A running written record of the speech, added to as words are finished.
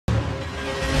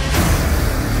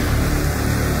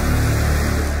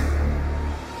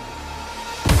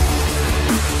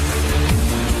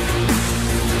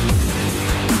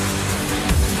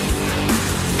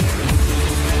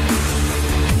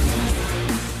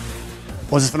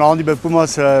Ons is vanaand hier by Puma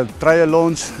se truie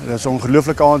launch. Dit is 'n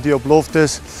ongelooflike aand hier op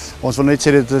Loftus. Ons wil net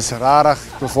sê dit is regtig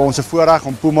vir ons 'n voorreg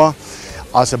om Puma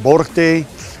as 'n borg te hê.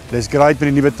 Dis great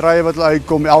met die nuwe truie wat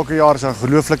uitkom. Elke jaar is 'n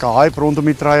ongelooflike hype rondom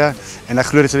die truie en ek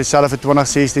glo dit sal dieselfde vir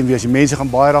 2016 wees. Die mense gaan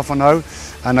baie daarvan hou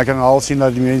en ek kan al sien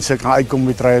dat die mense kan uitkom om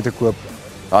die truie te koop.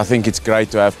 I think it's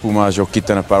great to have Puma as your kit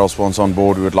and apparel sponsor on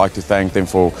board. We would like to thank them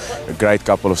for a great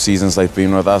couple of seasons they've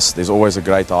been with us. There's always a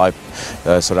great hype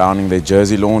surrounding their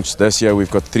jersey launch. This year we've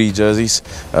got 3 jerseys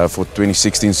for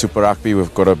 2016 Super Rugby.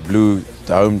 We've got a blue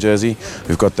home jersey,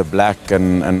 we've got the black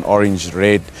and orange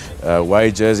red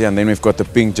away jersey, and then we've got the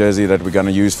pink jersey that we're going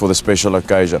to use for the special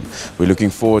occasion. We're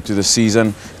looking forward to the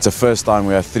season. It's the first time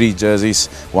we have 3 jerseys.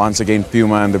 Once again,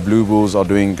 Puma and the Blue Bulls are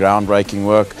doing groundbreaking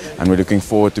work, and we're looking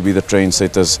forward to be the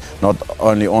trendsetters not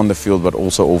only on the field but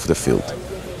also off the field.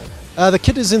 The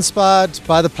kit is inspired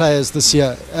by the players this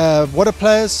year. What are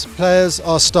players? Players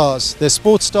are stars. They're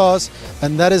sports stars,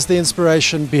 and that is the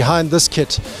inspiration behind this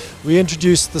kit. We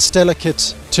introduced the Stellar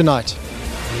kit tonight.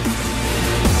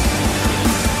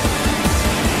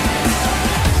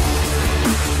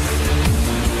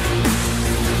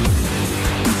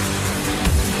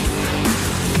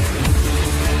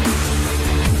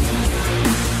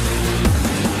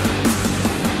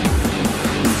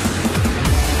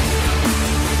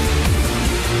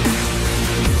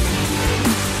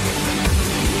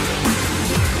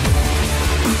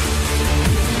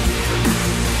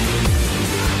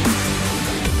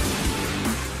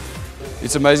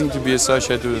 It's amazing to be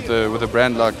associated with a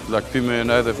brand like Puma. You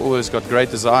know, they've always got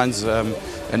great designs,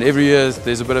 and every year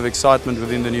there's a bit of excitement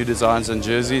within the new designs and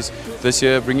jerseys. This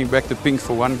year, bringing back the pink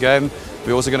for one game.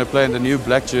 We're also going to play in the new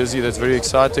black jersey. That's very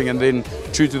exciting, and then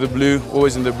true to the blue,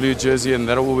 always in the blue jersey, and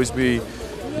that'll always be,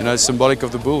 you know, symbolic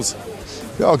of the Bulls.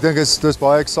 Ja, ek dink dit is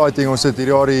baie exciting. Ons het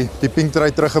hierdie jaar die pink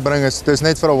trui teruggebring. Dit is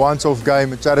net vir 'n once-off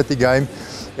game, 'n charity game.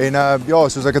 En ja,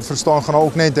 soos ek dit verstaan, gaan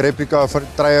ook net replika van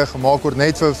truie gemaak word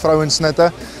net vir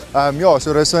vrouensnitte. Ja,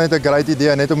 so dis net 'n great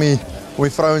idee net om die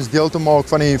vrouens deel te maak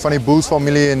van die Bulls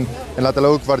familie en laat hulle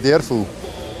ook waardeer voel.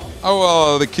 Oh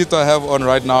well, the kit I have on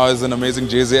right now is an amazing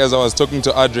jersey. As I was talking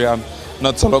to Adrian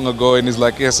not so long ago, and he's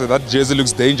like, yes, that jersey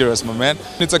looks dangerous, my man.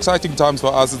 It's exciting times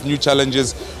for us, it's new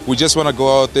challenges. We just want to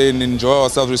go out there and enjoy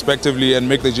ourselves respectively and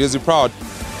make the jersey proud.